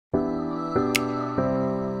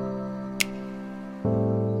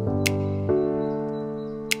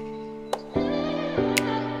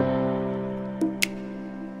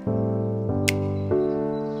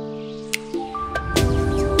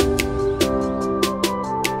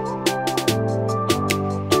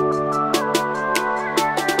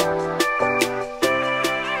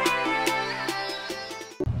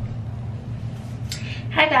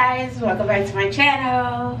guys, welcome back to my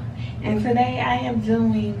channel, and today I am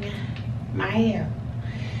doing my hair.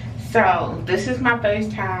 So this is my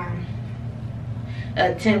first time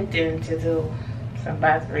attempting to do some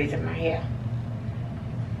box braids in my hair,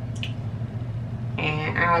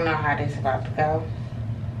 and I don't know how this is about to go.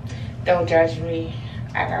 Don't judge me,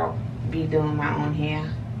 I don't be doing my own hair.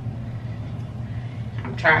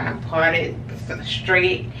 I'm trying to part it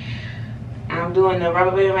straight. I'm doing the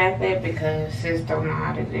rubber band method because sis don't know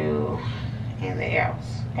how to do anything else,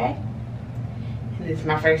 okay? And this is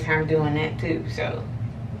my first time doing that too, so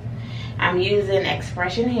I'm using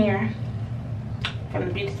Expression Hair from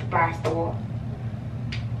the beauty supply store.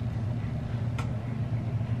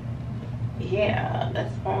 Yeah,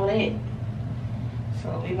 that's about it.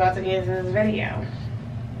 So we about to get into this video.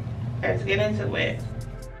 Let's get into it.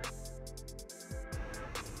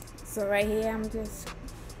 So right here I'm just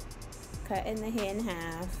cutting the hair in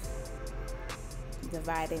half,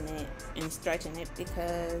 dividing it and stretching it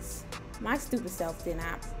because my stupid self did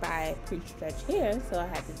not buy pre-stretched hair, so I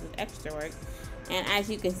had to do extra work. And as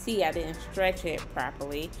you can see, I didn't stretch it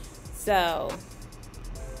properly, so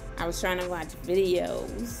I was trying to watch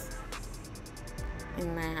videos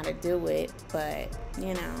and learn how to do it, but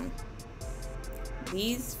you know,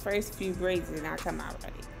 these first few braids did not come out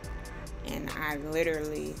right. And I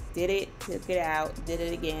literally did it, took it out, did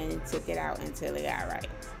it again, took it out until it got right.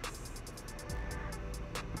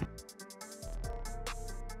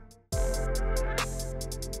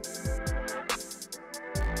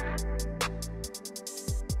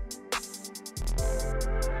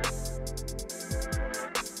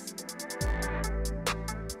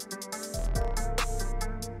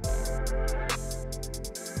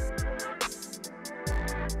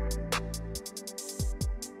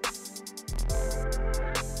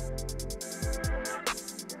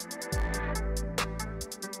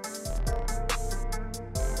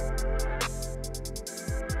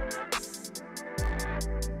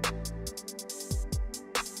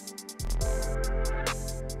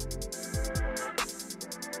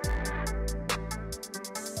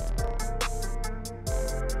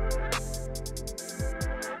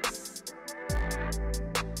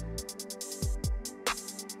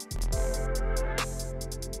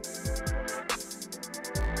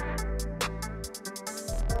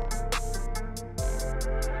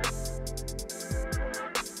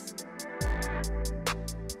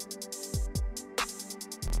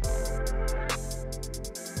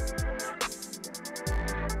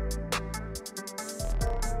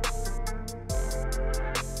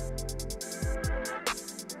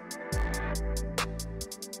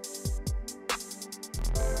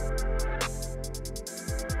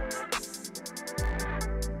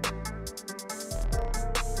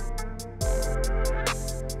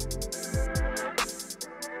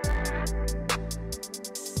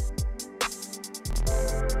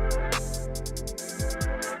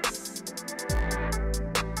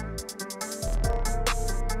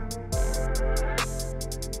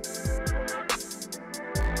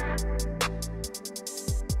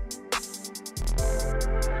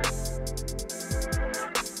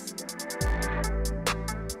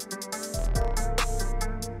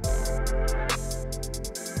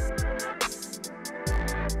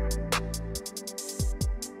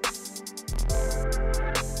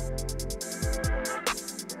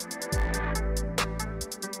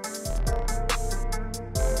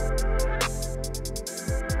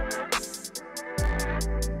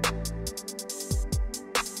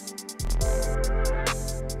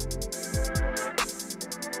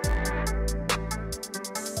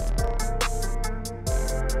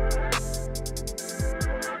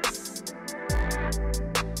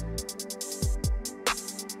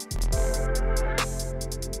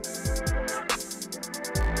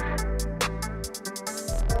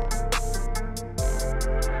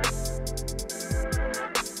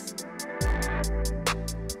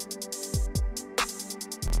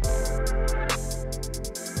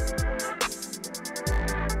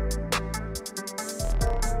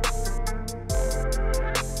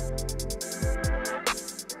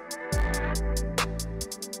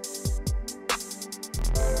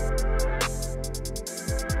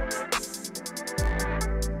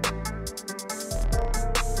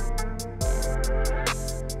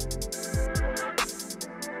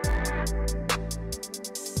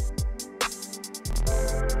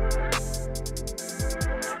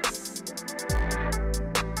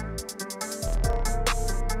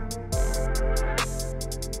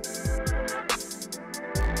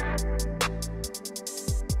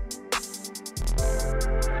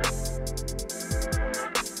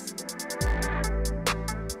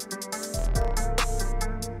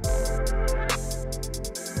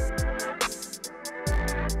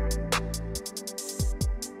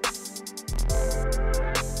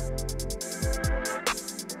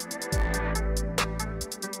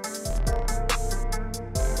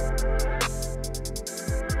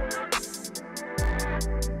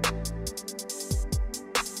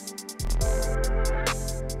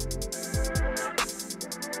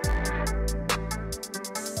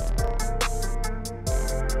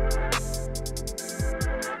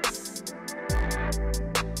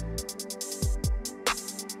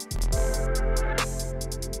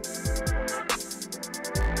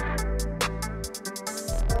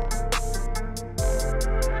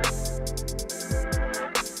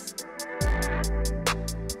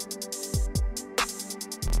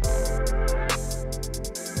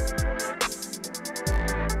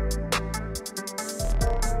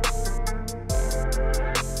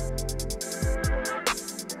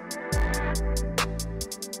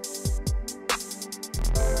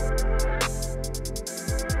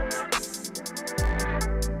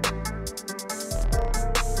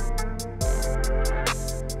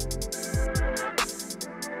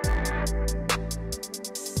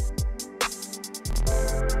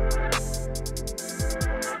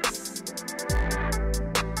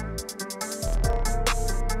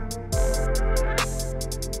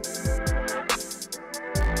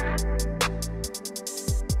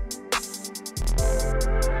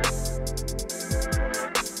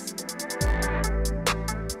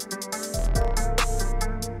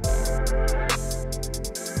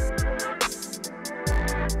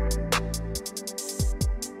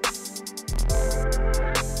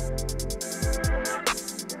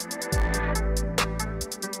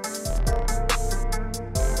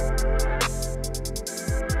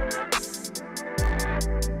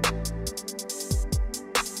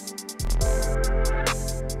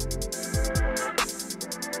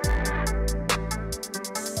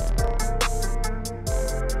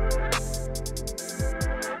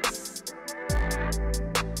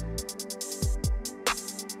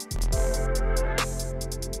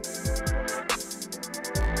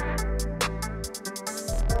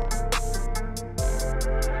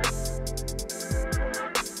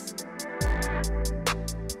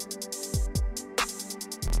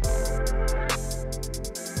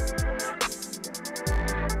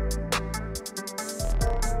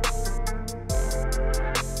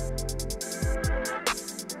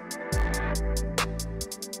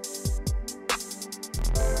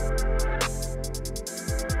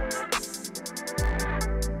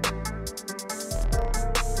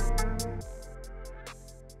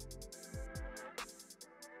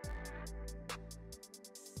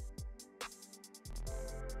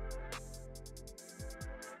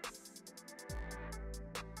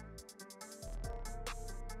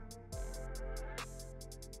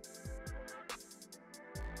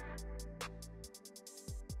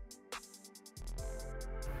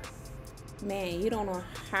 Man, you don't know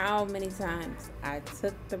how many times I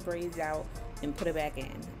took the braids out and put it back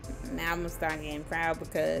in. Now I'm starting getting proud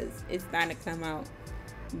because it's starting to come out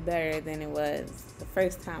better than it was the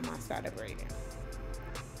first time I started braiding.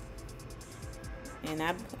 And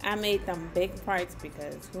I made them big parts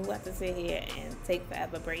because who got to sit here and take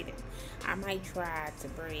forever braiding? I might try to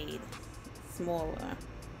braid smaller,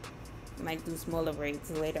 like do smaller braids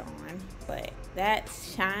later on. But that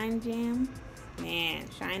shine jam, man,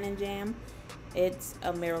 shine and jam, it's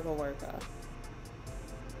a miracle worker.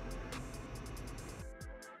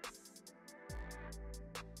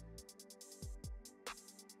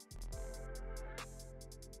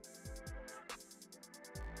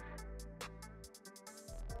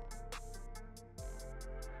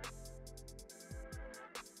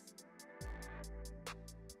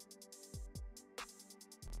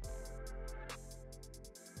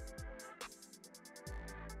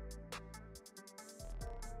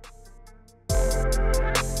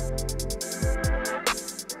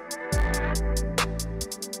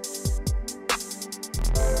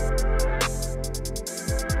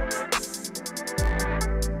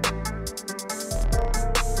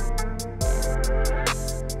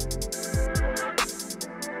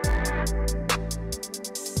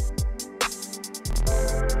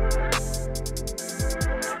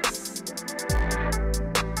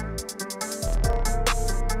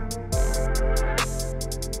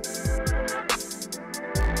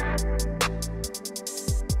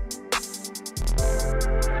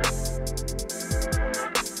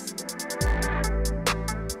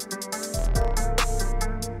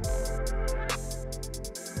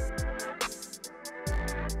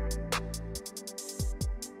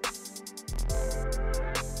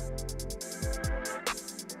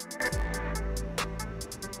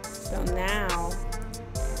 So now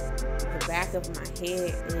the back of my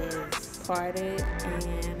head is parted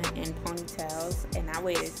and in ponytails, and I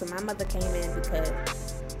waited till my mother came in because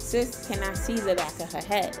sis cannot see the back of her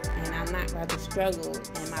head, and I'm not rather struggle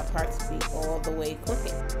and my parts be all the way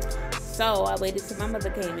crooked. So I waited till my mother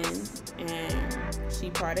came in and she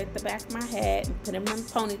parted the back of my head and put them in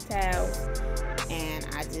ponytails, and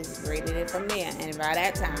I just braided it from there. And by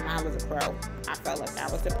that time I was a pro. I felt like I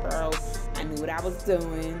was a pro. I knew what I was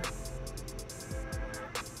doing.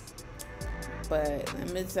 But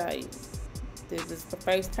let me tell you, this is the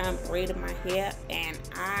first time I braided my hair, and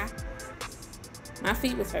my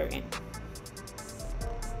feet was hurting.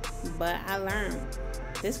 But I learned.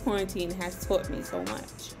 This quarantine has taught me so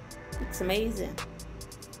much. It's amazing.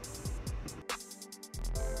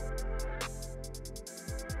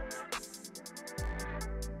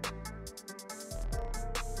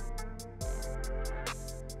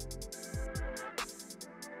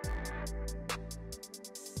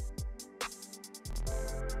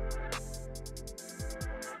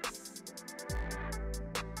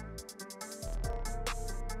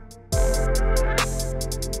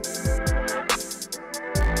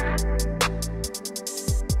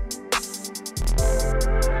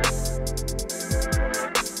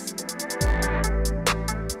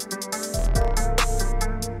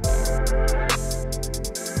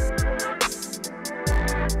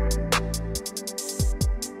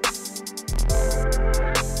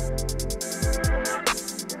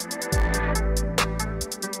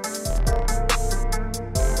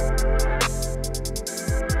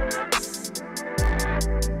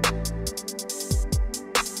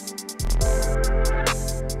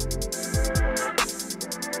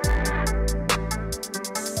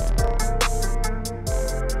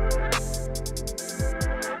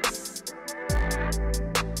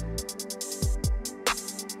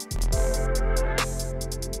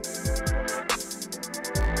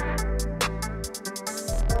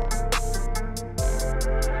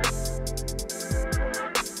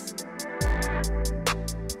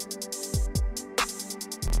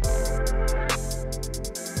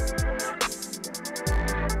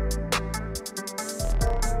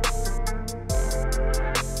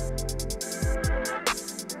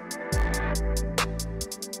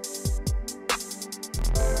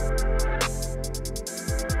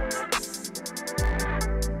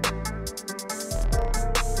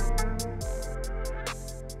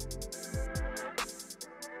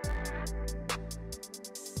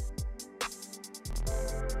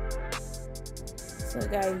 So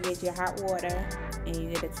guys, you get your hot water and you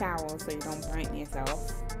get a towel so you don't burn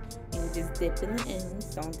yourself. And you just dip in the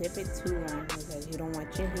ends. Don't dip it too long because you don't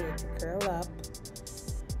want your hair to curl up.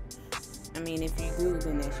 I mean, if you do,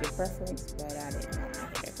 then that's your preference, but I didn't want my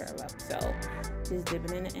hair to curl up. So just dip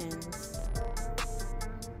it in the ends.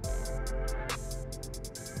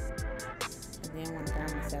 I didn't want to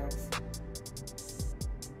burn myself.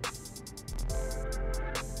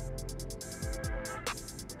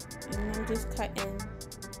 just cutting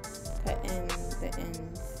the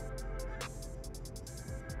ends.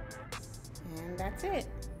 And that's it.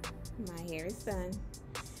 My hair is done.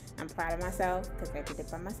 I'm proud of myself because I did it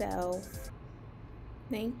by myself.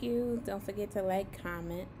 Thank you. Don't forget to like,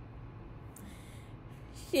 comment,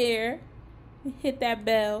 share, hit that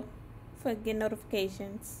bell for get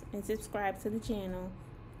notifications, and subscribe to the channel.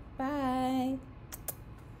 Bye.